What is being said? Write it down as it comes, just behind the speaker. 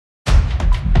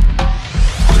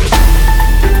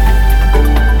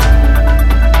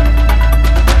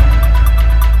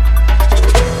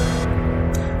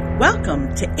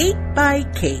by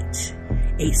Kate,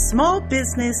 a small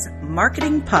business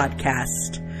marketing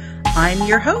podcast. I'm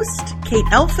your host, Kate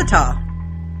El-Fatah.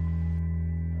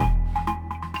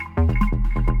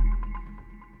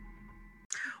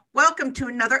 Welcome to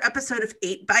another episode of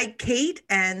 8 by Kate,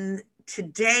 and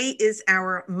today is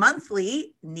our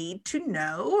monthly Need to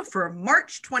Know for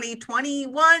March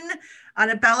 2021.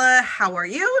 Annabella, how are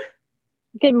you?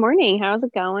 Good morning. How's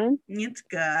it going? It's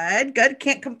good. Good.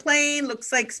 Can't complain.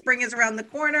 Looks like spring is around the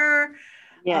corner.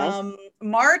 Yes.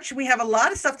 March, we have a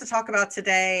lot of stuff to talk about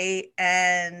today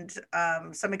and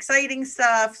some exciting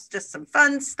stuff, just some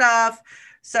fun stuff.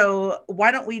 So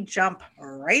why don't we jump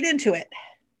right into it?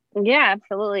 Yeah,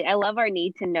 absolutely. I love our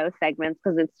need to know segments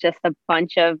because it's just a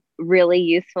bunch of really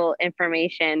useful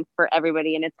information for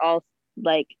everybody. And it's all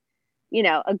like,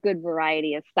 a good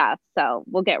variety of stuff. So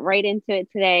we'll get right into it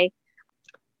today.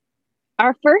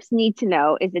 Our first need to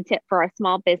know is a tip for our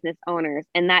small business owners,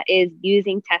 and that is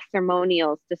using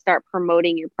testimonials to start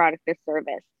promoting your product or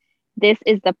service. This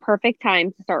is the perfect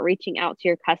time to start reaching out to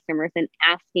your customers and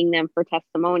asking them for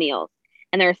testimonials.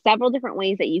 And there are several different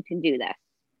ways that you can do this.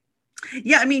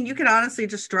 Yeah, I mean, you can honestly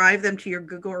just drive them to your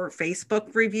Google or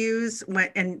Facebook reviews,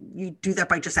 and you do that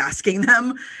by just asking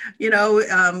them,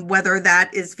 whether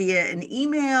that is via an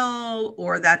email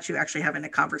or that you actually having a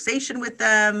conversation with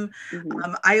them.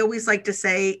 Mm-hmm. I always like to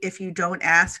say, if you don't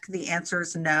ask, the answer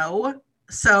is no.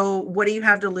 So what do you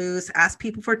have to lose? Ask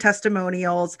people for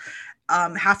testimonials.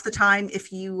 Half the time,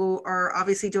 if you are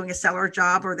obviously doing a seller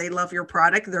job or they love your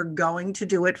product, they're going to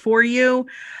do it for you.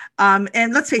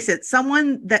 And let's face it,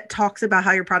 someone that talks about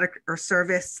how your product or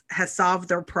service has solved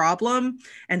their problem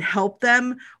and helped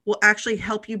them will actually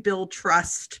help you build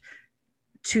trust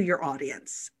to your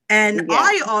audience. And Yeah.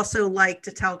 I also like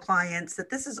to tell clients that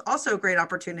this is also a great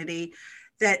opportunity,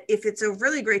 that if it's a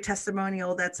really great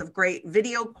testimonial that's of great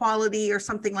video quality or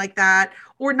something like that,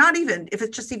 or not even, if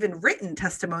it's just even written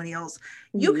testimonials,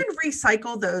 you can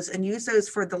recycle those and use those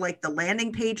for the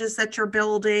landing pages that you're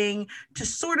building to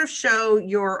sort of show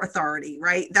your authority,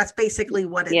 right? That's basically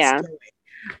what it's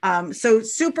doing. So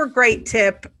super great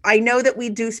tip. I know that we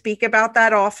do speak about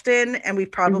that often, and we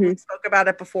probably spoke about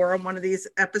it before on one of these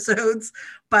episodes,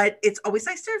 but it's always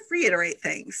nice to reiterate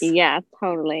things. Yeah,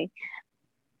 totally.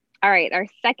 All right. Our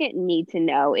second need to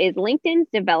know is LinkedIn's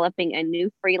developing a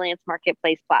new freelance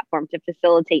marketplace platform to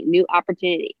facilitate new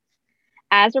opportunities.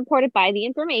 As reported by The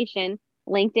Information,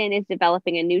 LinkedIn is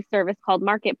developing a new service called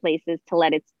Marketplaces to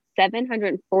let its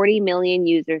 740 million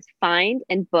users find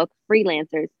and book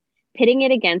freelancers, pitting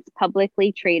it against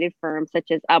publicly traded firms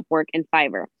such as Upwork and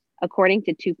Fiverr, according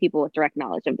to two people with direct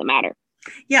knowledge of the matter.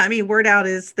 Yeah, I mean, word out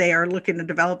is they are looking to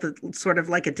develop a sort of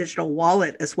like a digital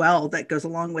wallet as well that goes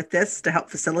along with this to help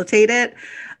facilitate it.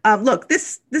 Look,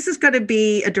 this is going to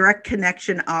be a direct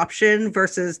connection option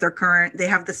versus their current. They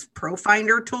have this Pro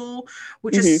Finder tool,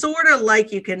 which is sort of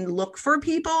like you can look for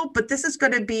people, but this is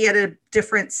going to be at a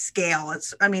different scale.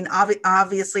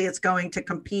 Obviously, it's going to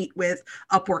compete with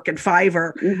Upwork and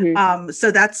Fiverr. So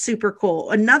that's super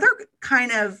cool. Another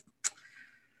kind of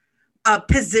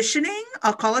positioning,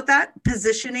 I'll call it that,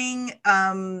 positioning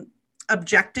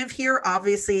objective here,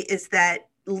 obviously, is that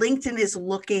LinkedIn is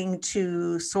looking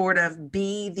to sort of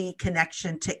be the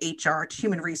connection to HR, to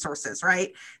human resources,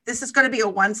 right? This is going to be a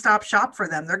one-stop shop for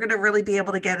them. They're going to really be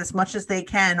able to get as much as they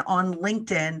can on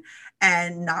LinkedIn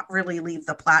and not really leave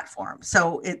the platform.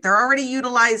 So they're already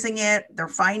utilizing it. They're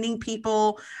finding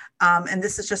people. And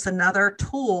this is just another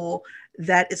tool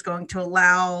that is going to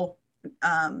allow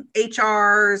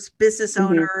HRs, business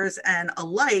owners, and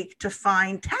alike to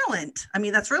find talent. I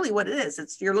mean, that's really what it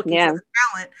is. You're looking for the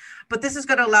talent, but this is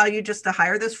going to allow you just to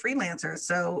hire those freelancers.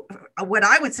 So what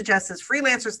I would suggest is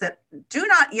freelancers that do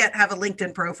not yet have a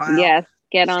LinkedIn profile. Yes.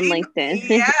 Get on LinkedIn.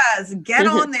 Yes, get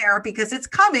on there because it's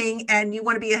coming and you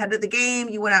want to be ahead of the game.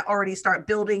 You want to already start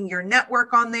building your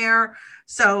network on there.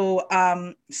 So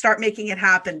start making it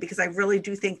happen because I really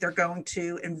do think they're going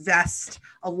to invest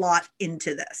a lot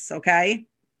into this. Okay.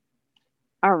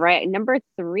 All right. Number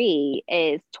 3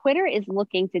 is Twitter is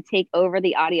looking to take over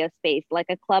the audio space like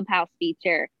a Clubhouse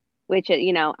feature, which,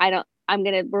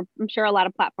 I'm sure a lot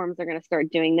of platforms are going to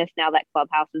start doing this now that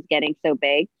Clubhouse is getting so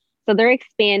big. So they're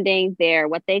expanding their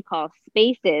what they call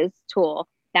Spaces tool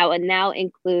that would now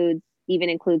include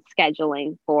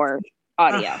scheduling for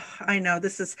audio. I know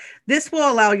this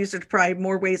will allow users to provide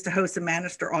more ways to host and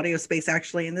manage their audio space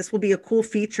actually. And this will be a cool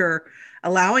feature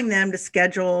allowing them to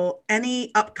schedule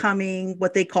any upcoming,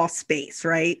 what they call space,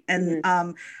 right? And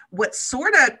what's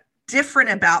sort of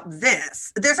different about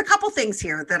this, there's a couple things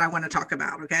here that I want to talk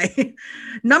about. Okay.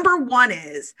 Number one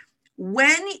is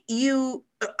when you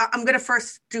I'm going to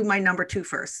first do my number two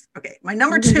first. Okay. My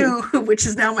number two, which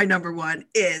is now my number one,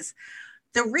 is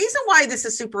the reason why this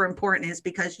is super important is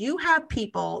because you have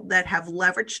people that have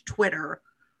leveraged Twitter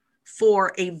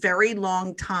for a very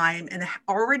long time and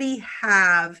already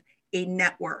have a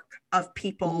network of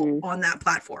people on that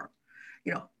platform.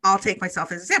 You know, I'll take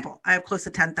myself as an example. I have close to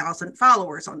 10,000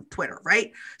 followers on Twitter,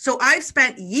 right? So I've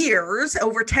spent years,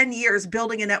 over 10 years,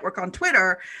 building a network on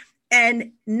Twitter.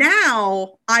 And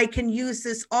now I can use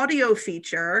this audio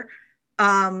feature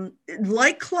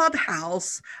like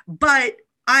Clubhouse, but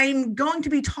I'm going to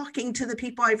be talking to the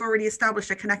people I've already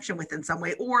established a connection with in some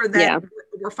way, or that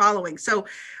we're following. So,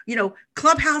 you know,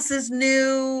 Clubhouse is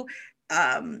new.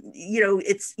 You know,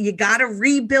 you got to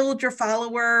rebuild your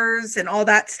followers and all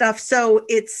that stuff. So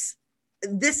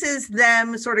this is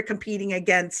them sort of competing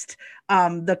against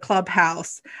the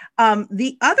Clubhouse.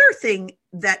 The other thing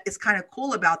that is kind of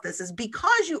cool about this is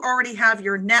because you already have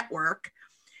your network,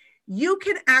 you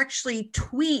can actually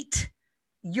tweet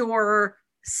your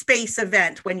space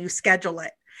event when you schedule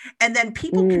it. And then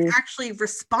people can actually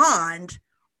respond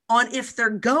on if they're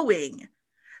going.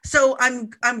 So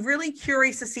I'm really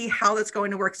curious to see how that's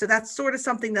going to work. So that's sort of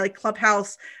something that like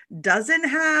Clubhouse doesn't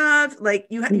have. Like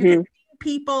you can ping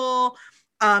people,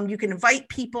 you can invite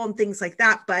people and things like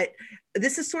that. But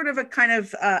this is sort of a kind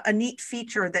of a neat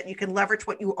feature that you can leverage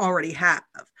what you already have.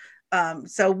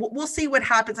 So we'll see what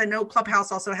happens. I know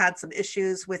Clubhouse also had some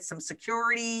issues with some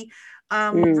security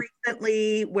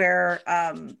recently where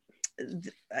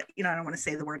you know, I don't want to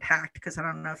say the word hacked because I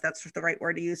don't know if that's the right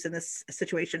word to use in this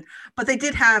situation, but they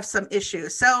did have some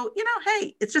issues. So, you know,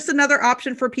 hey, it's just another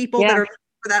option for people that are looking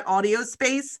for that audio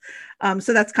space.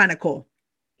 So that's kind of cool.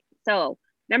 So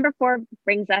number 4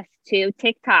 brings us to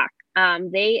TikTok.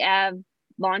 They have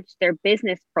launched their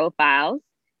business profiles,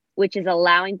 which is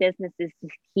allowing businesses to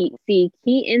see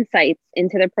key insights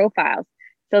into their profiles.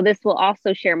 So this will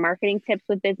also share marketing tips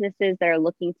with businesses that are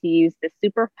looking to use this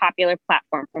super popular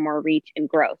platform for more reach and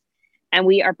growth. And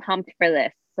we are pumped for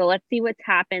this. So let's see what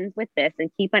happens with this and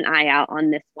keep an eye out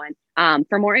on this one.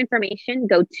 For more information,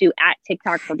 go to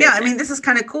 @TikTok for Business. Yeah, I mean, this is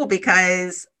kind of cool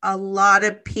because a lot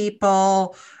of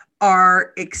people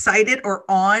are excited or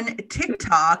on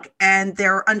TikTok and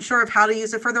they're unsure of how to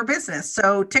use it for their business.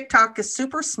 So TikTok is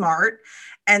super smart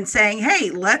and saying, hey,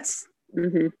 let's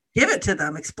give it to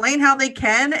them, explain how they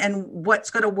can and what's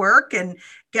going to work and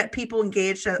get people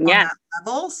engaged on that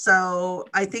level. So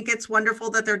I think it's wonderful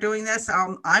that they're doing this.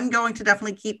 I'm going to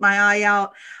definitely keep my eye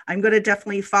out. I'm going to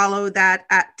definitely follow that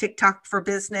 @TikTok for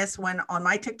Business when on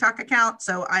my TikTok account.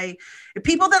 So if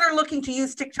people that are looking to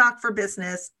use TikTok for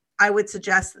business, I would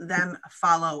suggest them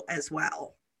follow as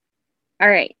well. All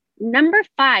right. Number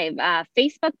 5,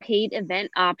 Facebook paid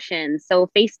event options. So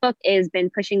Facebook has been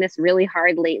pushing this really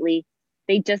hard lately.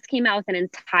 They just came out with an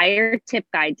entire tip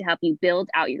guide to help you build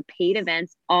out your paid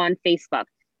events on Facebook.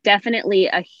 Definitely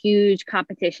a huge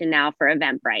competition now for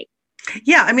Eventbrite.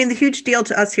 Yeah, I mean, the huge deal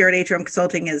to us here at Atrium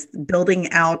Consulting is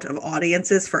building out of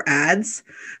audiences for ads.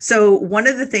 So one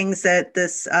of the things that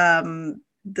this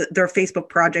their Facebook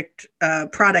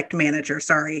product manager,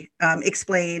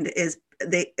 explained is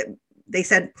they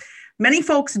said, many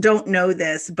folks don't know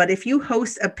this, but if you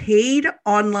host a paid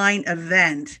online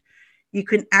event, you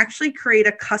can actually create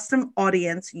a custom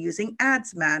audience using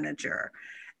Ads Manager.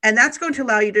 And that's going to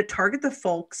allow you to target the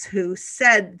folks who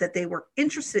said that they were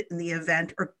interested in the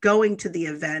event or going to the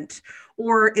event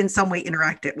or in some way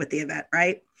interacted with the event,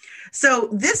 right? So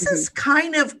this is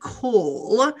kind of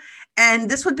cool.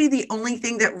 And this would be the only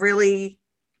thing that really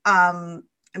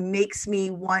makes me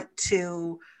want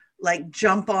to like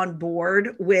jump on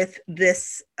board with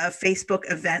this Facebook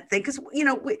event thing. Because, you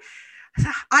know,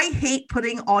 I hate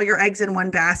putting all your eggs in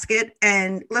one basket.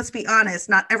 And let's be honest,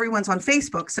 not everyone's on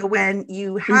Facebook. So when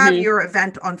you have your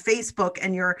event on Facebook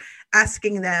and you're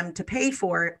asking them to pay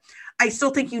for it, I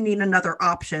still think you need another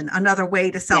option, another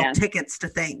way to sell tickets to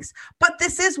things. But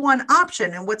this is one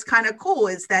option. And what's kind of cool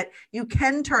is that you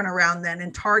can turn around then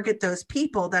and target those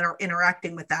people that are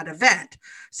interacting with that event.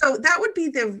 So that would be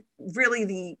the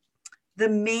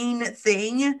main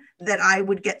thing that I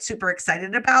would get super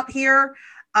excited about here.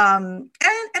 And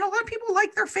a lot of people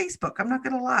like their Facebook. I'm not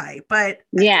going to lie, but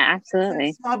absolutely.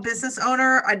 As a small business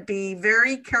owner, I'd be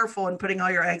very careful in putting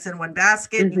all your eggs in one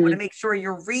basket. You want to make sure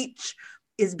your reach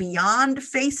is beyond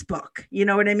Facebook. You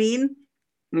know what I mean?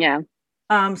 Yeah.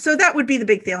 So that would be the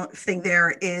big thing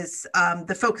there is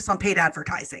the focus on paid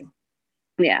advertising.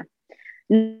 Yeah.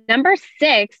 Number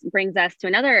 6 brings us to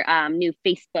another new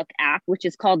Facebook app, which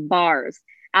is called Bars.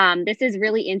 This is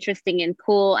really interesting and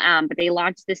cool, but they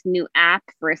launched this new app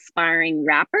for aspiring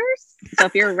rappers. So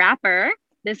if you're a rapper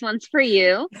This one's for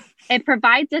you. It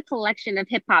provides a collection of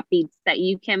hip hop beats that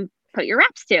you can put your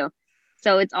raps to.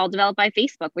 So it's all developed by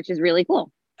Facebook, which is really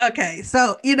cool. Okay.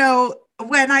 So,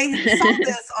 when I saw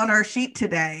this on our sheet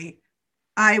today,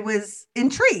 I was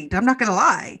intrigued. I'm not going to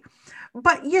lie.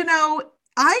 But,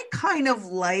 I kind of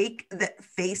like that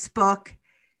Facebook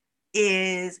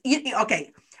is,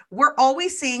 okay. We're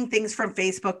always seeing things from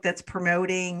Facebook that's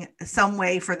promoting some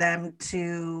way for them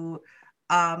to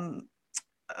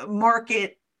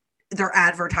market their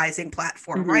advertising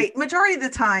platform, right? Majority of the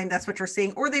time, that's what you're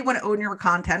seeing, or they want to own your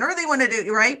content, or they want to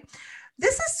do, right?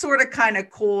 This is sort of kind of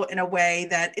cool in a way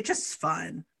that it's just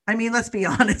fun. I mean, let's be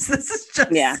honest. This is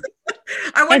just,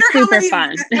 I wonder it's how super many,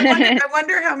 fun. I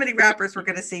wonder how many rappers we're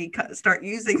going to see start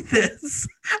using this.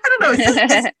 I don't know.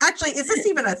 Is this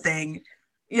even a thing?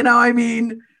 I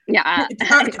mean, yeah.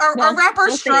 Are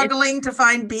rappers struggling to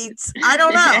find beats? I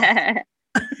don't know.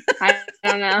 I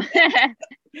don't know.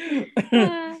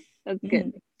 That's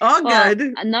good. All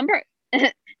good.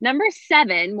 Number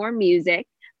 7, more music,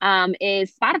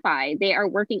 is Spotify. They are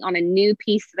working on a new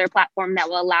piece to their platform that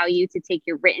will allow you to take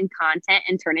your written content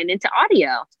and turn it into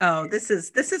audio. Oh, this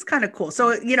is kind of cool. So,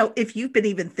 if you've been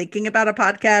even thinking about a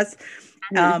podcast,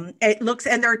 it looks,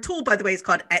 and their tool, by the way, is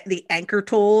called the Anchor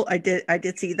tool. I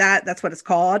did see that. That's what it's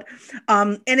called.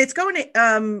 And it's going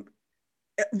to,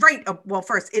 right. Well,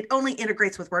 first, it only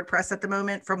integrates with WordPress at the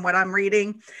moment, from what I'm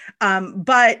reading.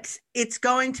 But it's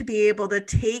going to be able to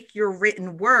take your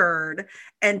written word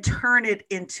and turn it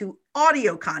into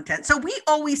audio content. So we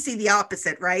always see the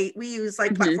opposite, right? We use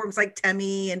platforms like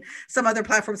Temi and some other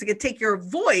platforms that can take your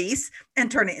voice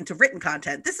and turn it into written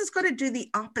content. This is going to do the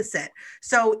opposite.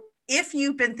 So if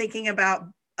you've been thinking about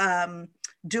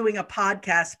doing a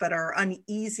podcast but are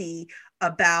uneasy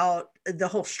about the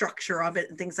whole structure of it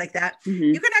and things like that,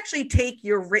 you can actually take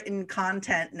your written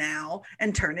content now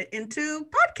and turn it into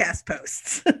podcast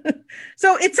posts.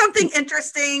 So it's something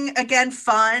interesting, again,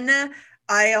 fun.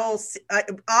 I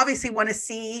obviously want to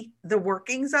see the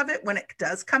workings of it when it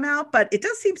does come out, but it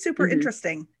does seem super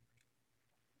interesting.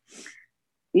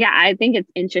 Yeah, I think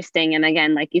it's interesting. And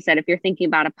again, like you said, if you're thinking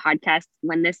about a podcast,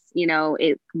 when this,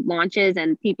 it launches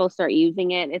and people start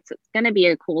using it, it's going to be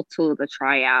a cool tool to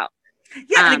try out.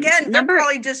 Yeah, and again, they're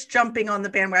probably just jumping on the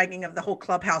bandwagon of the whole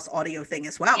Clubhouse audio thing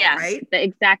as well, right?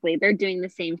 Exactly. They're doing the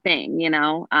same thing,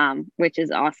 which is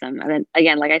awesome. And then,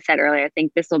 again, like I said earlier, I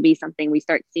think this will be something we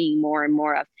start seeing more and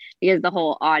more of, because the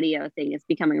whole audio thing is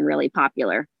becoming really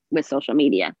popular with social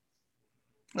media.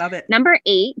 Love it. Number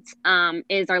 8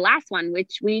 is our last one,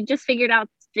 which we just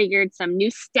figured some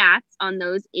new stats on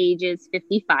those ages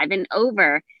 55 and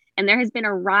over. And there has been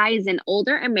a rise in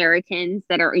older Americans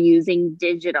that are using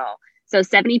digital. So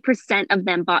 70% of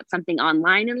them bought something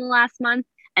online in the last month.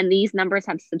 And these numbers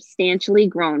have substantially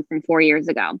grown from 4 years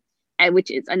ago,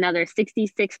 which is another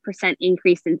 66%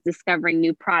 increase in discovering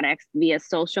new products via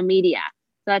social media.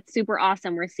 So that's super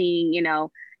awesome. We're seeing,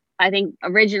 I think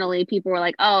originally people were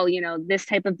like, oh, this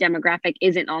type of demographic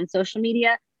isn't on social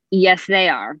media. Yes, they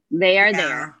are. They are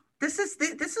there. This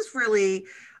is really,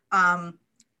 and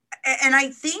I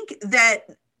think that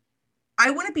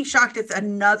I wouldn't be shocked if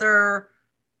another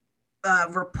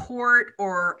report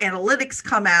or analytics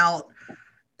come out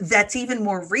that's even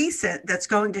more recent, that's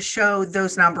going to show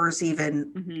those numbers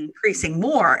even increasing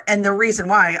more. And the reason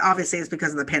why, obviously, is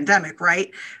because of the pandemic, right?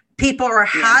 People are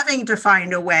having to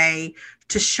find a way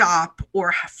to shop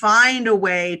or find a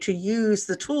way to use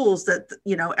the tools that,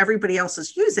 everybody else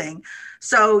is using.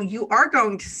 So you are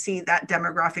going to see that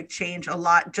demographic change a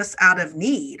lot just out of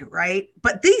need, right?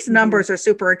 But these numbers are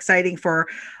super exciting for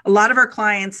a lot of our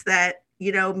clients that,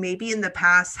 maybe in the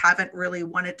past haven't really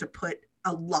wanted to put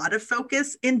a lot of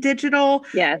focus in digital.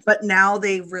 Yes. But now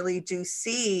they really do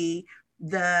see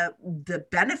the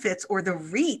benefits or the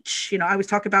reach. I always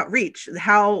talk about reach,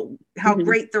 how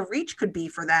great the reach could be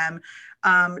for them,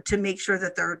 to make sure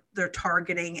that they're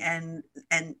targeting and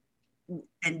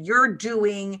you're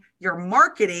doing your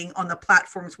marketing on the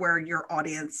platforms where your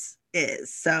audience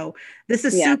is. So this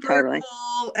is super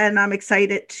cool, and I'm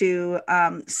excited to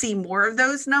see more of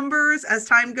those numbers as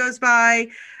time goes by.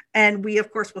 And we,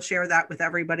 of course, will share that with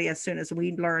everybody as soon as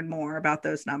we learn more about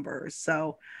those numbers.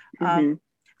 So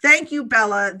thank you,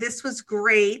 Bella. This was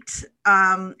great.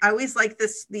 I always like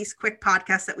these quick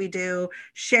podcasts that we do,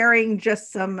 sharing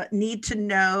just some need to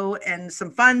know and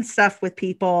some fun stuff with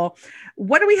people.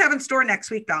 What do we have in store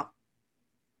next week, Belle?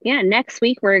 Yeah, next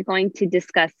week we're going to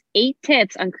discuss 8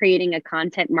 tips on creating a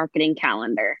content marketing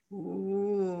calendar.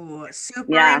 Ooh,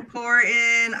 super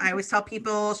important. I always tell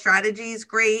people strategy is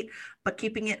great, but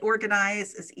keeping it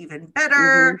organized is even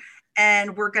better.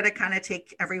 And we're going to kind of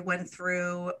take everyone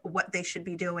through what they should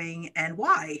be doing and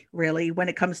why, really, when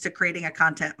it comes to creating a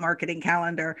content marketing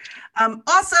calendar.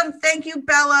 Awesome. Thank you,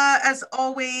 Bella, as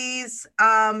always.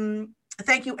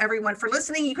 Thank you, everyone, for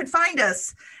listening. You can find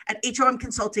us at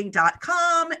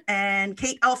homconsulting.com and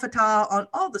Kate El-Fatah on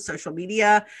all the social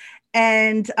media.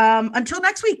 And until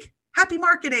next week, happy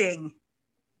marketing.